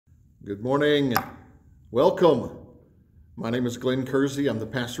Good morning. Welcome. My name is Glen. I'm the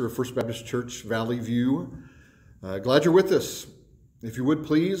pastor of First Baptist Church, Valley View. Glad you're with us. If you would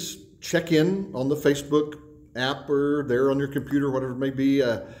please check in on the Facebook app or there on your computer, whatever it may be.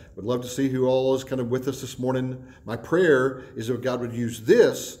 Would love to see who all is kind of with us this morning. My prayer is that God would use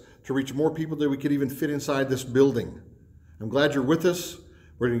this to reach more people than we could even fit inside this building. I'm glad you're with us.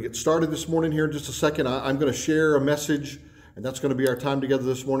 We're going to get started this morning here in just a second. I'm going to share a message, and that's going to be our time together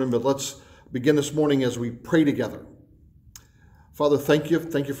this morning. But let's begin this morning as we pray together. Father, thank you.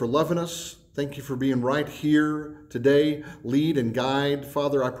 Thank you for loving us. Thank you for being right here today. Lead and guide.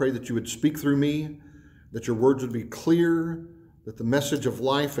 Father, I pray that you would speak through me, that your words would be clear, that the message of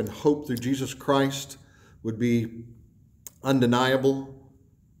life and hope through Jesus Christ would be undeniable,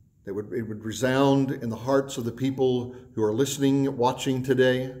 that it would resound in the hearts of the people who are listening, watching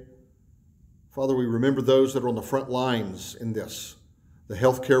today. Father, we remember those that are on the front lines in this, the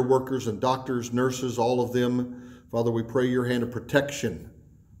healthcare workers and doctors, nurses, all of them. Father, we pray your hand of protection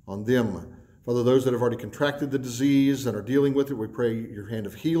on them. Father, those that have already contracted the disease and are dealing with it, we pray your hand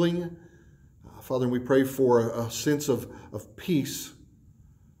of healing. Father, we pray for a sense of peace,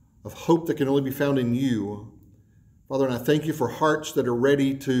 of hope that can only be found in you. Father, and I thank you for hearts that are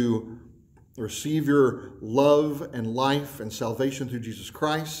ready to receive your love and life and salvation through Jesus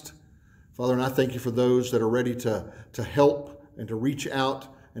Christ. Father, and I thank you for those that are ready to help and to reach out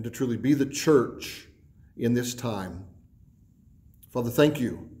and to truly be the church in this time. Father, thank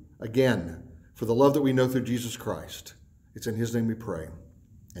you again for the love that we know through Jesus Christ. It's in his name we pray.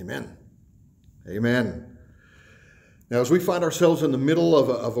 Amen. Amen. Now, as we find ourselves in the middle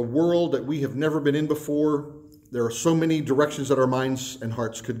of a world that we have never been in before, there are so many directions that our minds and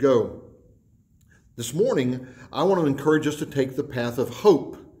hearts could go. This morning, I want to encourage us to take the path of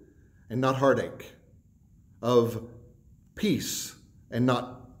hope and not heartache, of peace and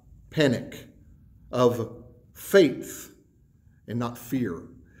not panic, of faith and not fear.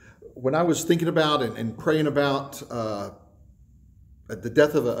 When I was thinking about and praying about the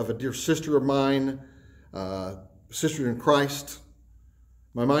death of a dear sister of mine, sister in Christ,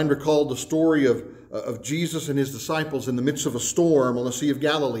 my mind recalled the story of Jesus and his disciples in the midst of a storm on the Sea of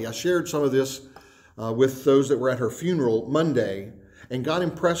Galilee. I shared some of this with those that were at her funeral Monday, and God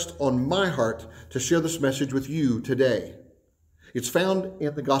impressed on my heart to share this message with you today. It's found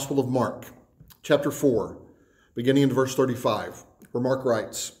in the Gospel of Mark, chapter 4, beginning in verse 35, where Mark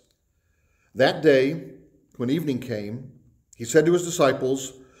writes, "That day, when evening came, he said to his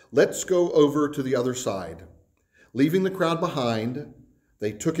disciples, 'Let's go over to the other side.' Leaving the crowd behind,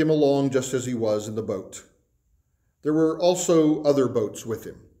 they took him along just as he was in the boat. There were also other boats with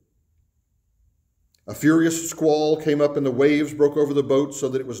him. A furious squall came up and the waves broke over the boat so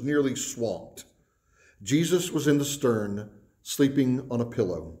that it was nearly swamped. Jesus was in the stern, sleeping on a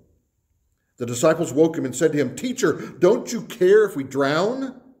pillow. The disciples woke him and said to him, 'Teacher, don't you care if we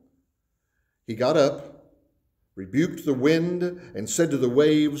drown?' He got up, rebuked the wind, and said to the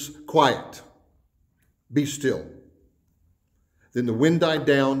waves, 'Quiet, be still.' Then the wind died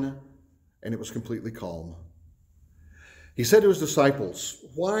down, and it was completely calm. He said to his disciples,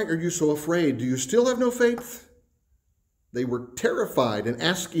 'Why are you so afraid? Do you still have no faith?' They were terrified and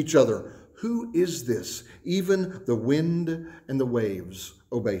asked each other, 'Who is this? Even the wind and the waves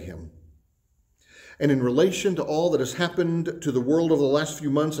obey him.'" And in relation to all that has happened to the world over the last few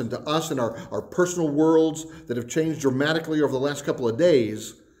months and to us and our personal worlds that have changed dramatically over the last couple of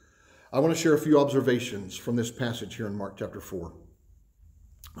days, I want to share a few observations from this passage here in Mark chapter 4.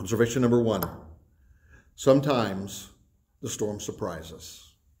 Observation number 1, sometimes the storm surprises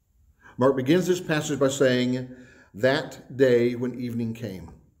us. Mark begins this passage by saying, "That day when evening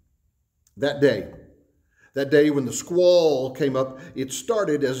came." That day when the squall came up, it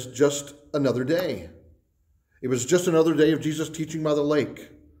started as just another day. It was just another day of Jesus teaching by the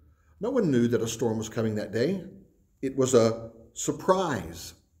lake. No one knew that a storm was coming that day. It was a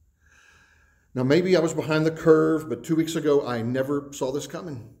surprise. Now, maybe I was behind the curve, but 2 weeks ago, I never saw this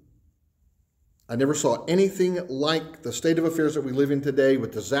coming. I never saw anything like the state of affairs that we live in today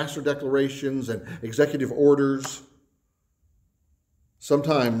with disaster declarations and executive orders.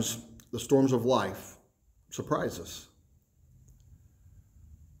 Sometimes the storms of life surprise us.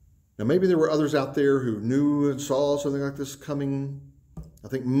 Now, maybe there were others out there who knew and saw something like this coming. I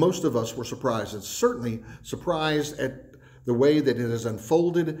think most of us were surprised, and certainly surprised at the way that it has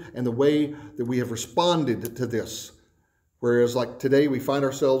unfolded and the way that we have responded to this. Whereas like today, we find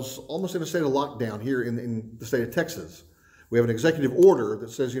ourselves almost in a state of lockdown here in the state of Texas. We have an executive order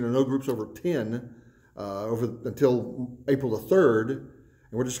that says, no groups over 10 until April the 3rd.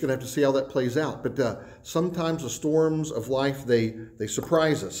 And we're just going to have to see how that plays out. But sometimes the storms of life, they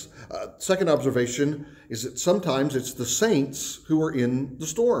surprise us. Second observation is that sometimes it's the saints who are in the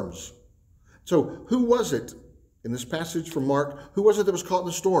storms. So who was it in this passage from Mark? Who was it that was caught in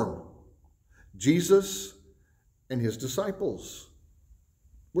the storm? Jesus and his disciples.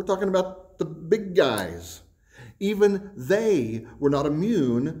 We're talking about the big guys. Even they were not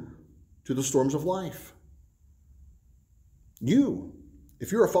immune to the storms of life. You,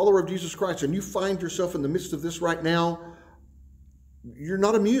 if you're a follower of Jesus Christ and you find yourself in the midst of this right now, you're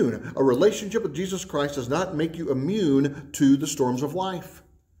not immune. A relationship with Jesus Christ does not make you immune to the storms of life.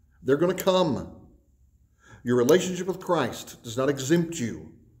 They're going to come. Your relationship with Christ does not exempt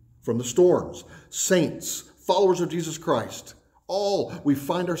you from the storms. Saints, followers of Jesus Christ, all we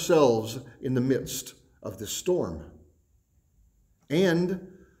find ourselves in the midst of this storm. And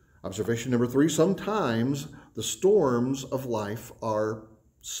observation number 3, sometimes the storms of life are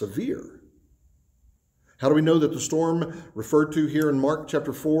severe. How do we know that the storm referred to here in Mark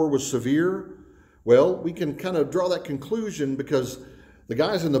chapter 4 was severe? Well, we can kind of draw that conclusion because the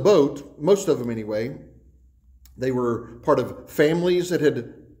guys in the boat, most of them anyway, they were part of families that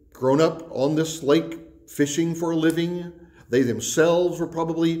had grown up on this lake fishing for a living. They themselves were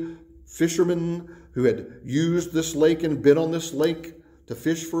probably fishermen who had used this lake and been on this lake to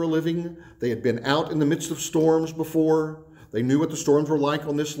fish for a living. They had been out in the midst of storms before. They knew what the storms were like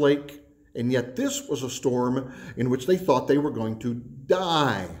on this lake. And yet this was a storm in which they thought they were going to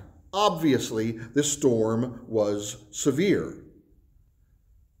die. Obviously, this storm was severe.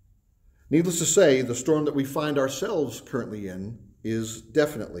 Needless to say, the storm that we find ourselves currently in is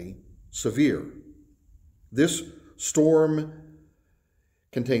definitely severe. This storm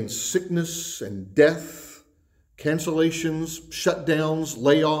contains sickness and death, cancellations, shutdowns,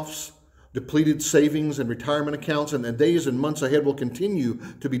 layoffs, depleted savings and retirement accounts, and the days and months ahead will continue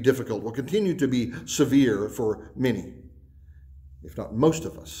to be difficult, will continue to be severe for many, if not most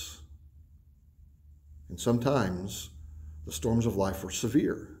of us. And sometimes the storms of life are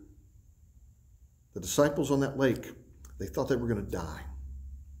severe. The disciples on that lake, they thought they were going to die.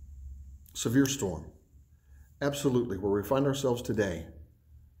 Severe storm. Absolutely, where we find ourselves today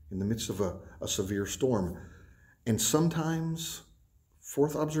in the midst of a severe storm. And sometimes,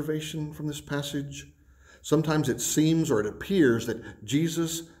 fourth observation from this passage, sometimes it seems or it appears that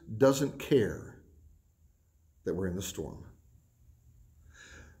Jesus doesn't care that we're in the storm.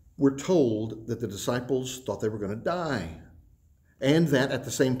 We're told that the disciples thought they were going to die, and that at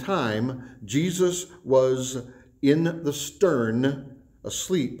the same time, Jesus was in the stern,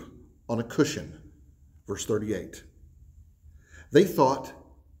 asleep on a cushion. Verse 38. They thought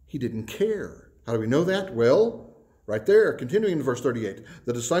he didn't care. How do we know that? Well, right there, continuing in verse 38.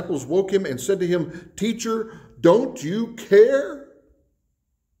 The disciples woke him and said to him, "Teacher, don't you care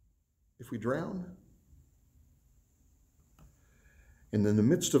if we drown?" And in the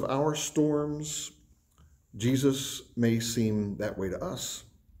midst of our storms, Jesus may seem that way to us.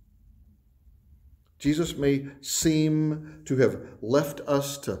 Jesus may seem to have left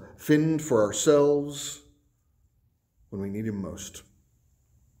us to fend for ourselves when we need him most.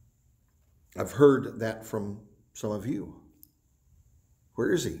 I've heard that from some of you.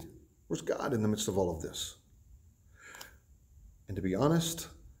 Where is he? Where's God in the midst of all of this? And to be honest,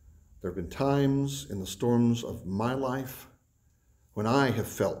 there have been times in the storms of my life when I have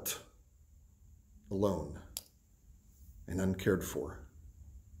felt alone and uncared for.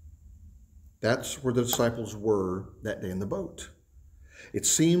 That's where the disciples were that day in the boat. It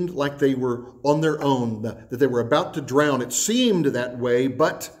seemed like they were on their own, that they were about to drown. It seemed that way,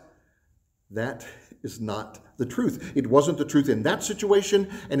 but that is not the truth. It wasn't the truth in that situation,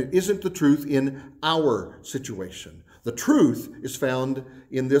 and it isn't the truth in our situation. The truth is found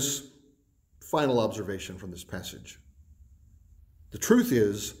in this final observation from this passage. The truth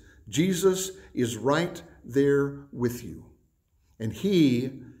is, Jesus is right there with you. And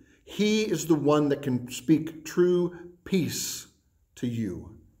He is the one that can speak true peace to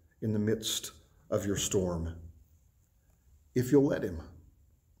you in the midst of your storm, if you'll let him.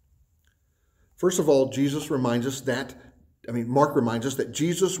 First of all, Mark reminds us that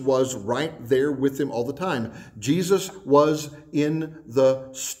Jesus was right there with him all the time. Jesus was in the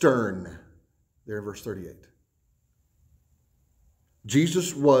stern. There in verse 38.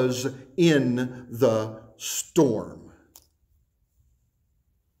 Jesus was in the storm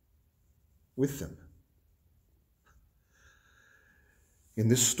with them. In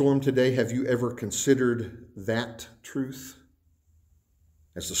this storm today, have you ever considered that truth?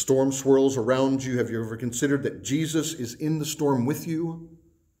 As the storm swirls around you, have you ever considered that Jesus is in the storm with you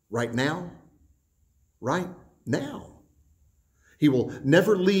right now? Right now. He will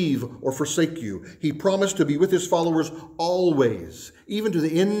never leave or forsake you. He promised to be with his followers always, even to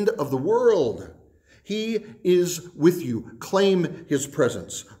the end of the world. He is with you. Claim his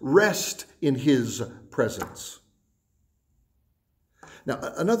presence. Rest in his presence. Now,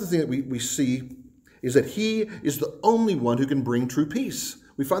 another thing that we see is that he is the only one who can bring true peace.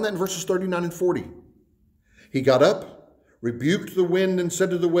 We find that in verses 39 and 40. He got up, rebuked the wind, and said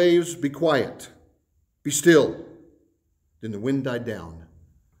to the waves, "Be quiet, be still." Then the wind died down,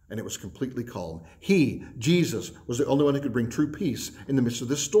 and it was completely calm. He, Jesus, was the only one who could bring true peace in the midst of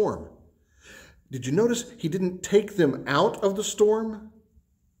this storm. Did you notice he didn't take them out of the storm?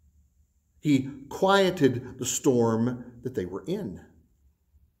 He quieted the storm that they were in.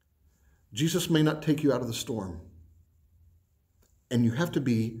 Jesus may not take you out of the storm. And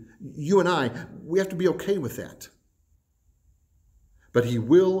you and I, we have to be okay with that. But he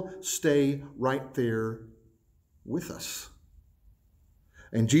will stay right there with us.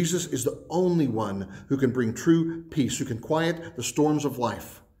 And Jesus is the only one who can bring true peace, who can quiet the storms of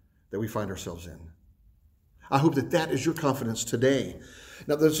life that we find ourselves in. I hope that that is your confidence today.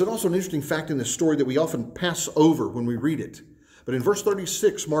 Now, there's also an interesting fact in this story that we often pass over when we read it. But in verse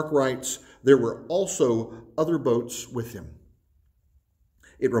 36, Mark writes, "There were also other boats with him."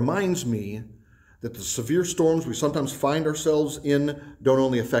 It reminds me that the severe storms we sometimes find ourselves in don't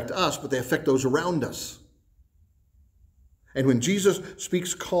only affect us, but they affect those around us. And when Jesus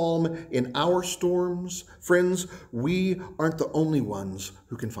speaks calm in our storms, friends, we aren't the only ones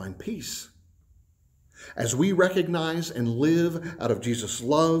who can find peace. As we recognize and live out of Jesus'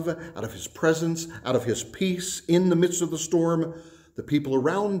 love, out of his presence, out of his peace in the midst of the storm, the people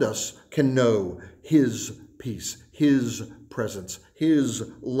around us can know his peace, his presence, his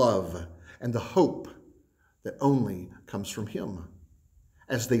love, and the hope that only comes from him,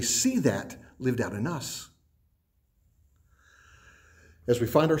 as they see that lived out in us. As we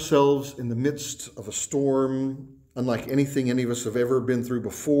find ourselves in the midst of a storm unlike anything any of us have ever been through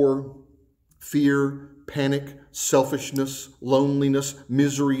before, fear, panic, selfishness, loneliness,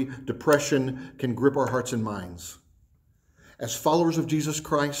 misery, depression can grip our hearts and minds. As followers of Jesus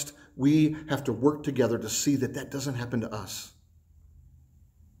Christ, we have to work together to see that that doesn't happen to us.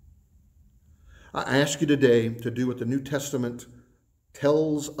 I ask you today to do what the New Testament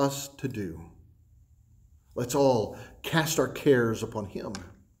tells us to do. Let's all cast our cares upon him,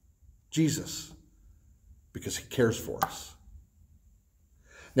 Jesus, because he cares for us.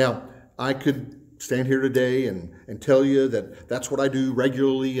 Now, I could stand here today and tell you that that's what I do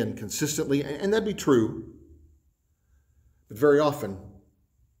regularly and consistently, and that'd be true. But very often,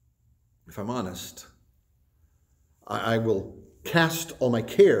 if I'm honest, I will cast all my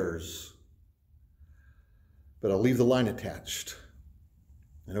cares, but I'll leave the line attached.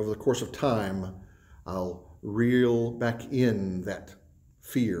 And over the course of time, I'll reel back in that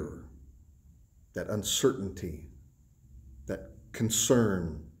fear, that uncertainty, that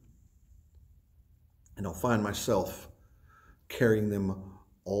concern, and I'll find myself carrying them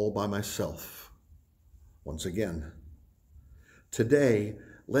all by myself once again. Today,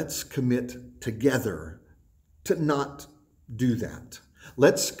 let's commit together to not do that.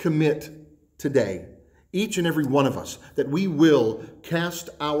 Let's commit today, each and every one of us, that we will cast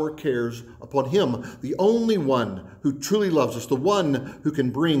our cares upon him, the only one who truly loves us, the one who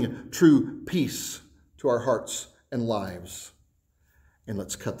can bring true peace to our hearts and lives. And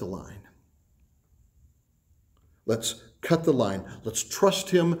let's cut the line. Let's cut the line. Let's trust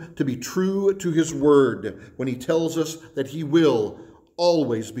him to be true to his word when he tells us that he will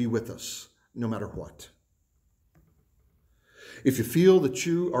always be with us, no matter what. If you feel that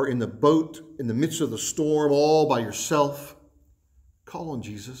you are in the boat in the midst of the storm all by yourself, call on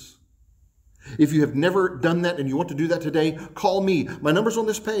Jesus. If you have never done that and you want to do that today, call me. My number's on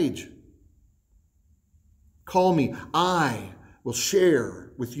this page. Call me. I will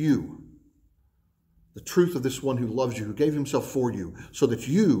share with you the truth of this one who loves you, who gave himself for you, so that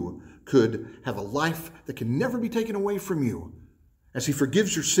you could have a life that can never be taken away from you, as he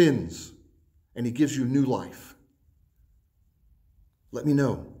forgives your sins and he gives you new life. Let me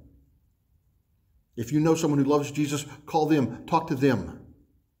know. If you know someone who loves Jesus, call them, talk to them.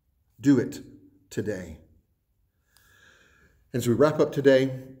 Do it today. As we wrap up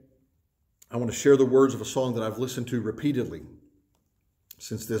today, I want to share the words of a song that I've listened to repeatedly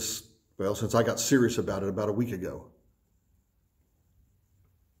since I got serious about it about a week ago.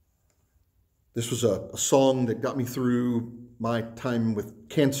 This was a song that got me through my time with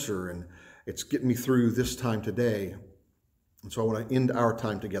cancer, and it's getting me through this time today. And so I want to end our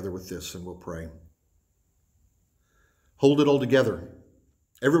time together with this, and we'll pray. Hold it all together.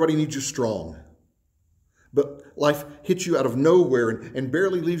 Everybody needs you strong. But life hits you out of nowhere and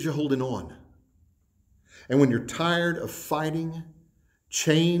barely leaves you holding on. And when you're tired of fighting,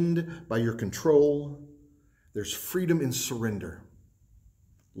 chained by your control, there's freedom in surrender.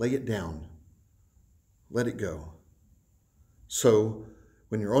 Lay it down. Let it go. So,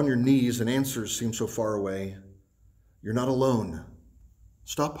 when you're on your knees and answers seem so far away, you're not alone.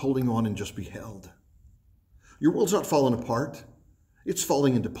 Stop holding on and just be held. Your world's not falling apart. It's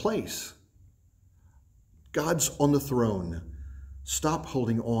falling into place. God's on the throne. Stop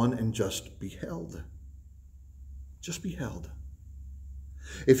holding on and just be held. Just be held.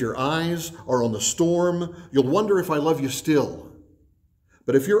 If your eyes are on the storm, you'll wonder if I love you still.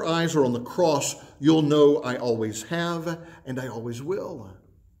 But if your eyes are on the cross, you'll know I always have and I always will.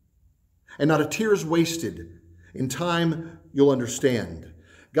 And not a tear is wasted. In time, you'll understand.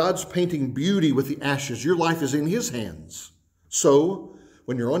 God's painting beauty with the ashes. Your life is in His hands. So,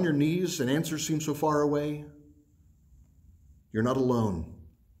 when you're on your knees and answers seem so far away, you're not alone.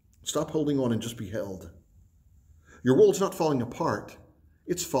 Stop holding on and just be held. Your world's not falling apart.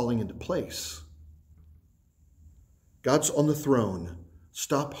 It's falling into place. God's on the throne.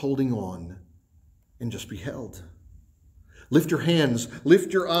 Stop holding on and just be held. Lift your hands,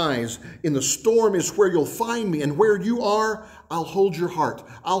 lift your eyes. In the storm is where you'll find me, and where you are, I'll hold your heart.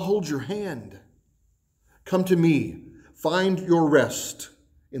 I'll hold your hand. Come to me. Find your rest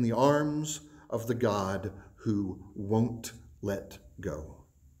in the arms of the God who won't let go.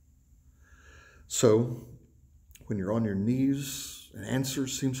 So, when you're on your knees and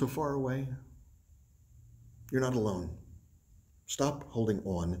answers seem so far away, you're not alone. Stop holding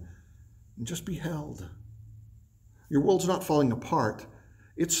on and just be held. Your world's not falling apart.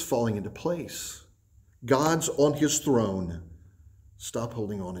 It's falling into place. God's on His throne. Stop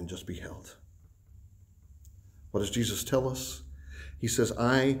holding on and just be held. What does Jesus tell us? He says,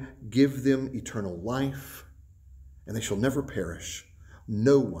 I give them eternal life, and they shall never perish.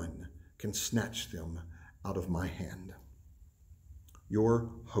 No one can snatch them out of my hand. Your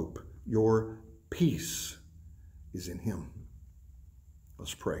hope, your peace is in Him.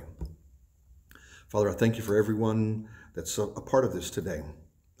 Let's pray. Father, I thank you for everyone that's a part of this today.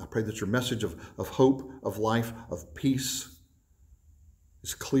 I pray that your message of hope, of life, of peace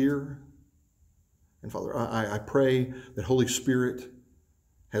is clear. And Father, I pray that Holy Spirit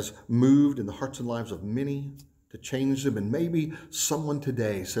has moved in the hearts and lives of many to change them. And maybe someone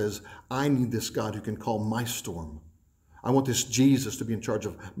today says, I need this God who can calm my storm. I want this Jesus to be in charge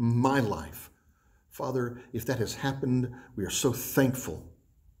of my life. Father, if that has happened, we are so thankful.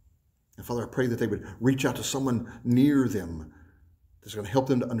 And Father, I pray that they would reach out to someone near them that's going to help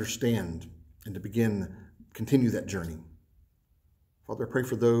them to understand and to continue that journey. Father, I pray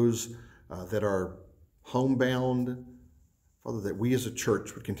for those that are homebound, Father, that we as a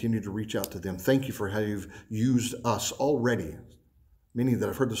church would continue to reach out to them. Thank you for how you've used us already. Many that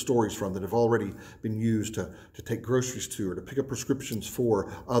I've heard the stories from that have already been used to take groceries to or to pick up prescriptions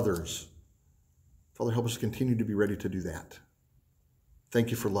for others. Father, help us continue to be ready to do that. Thank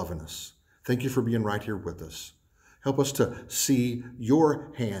you for loving us. Thank you for being right here with us. Help us to see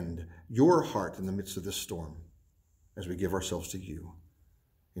your hand, your heart in the midst of this storm as we give ourselves to you.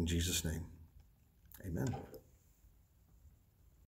 In Jesus' name, amen.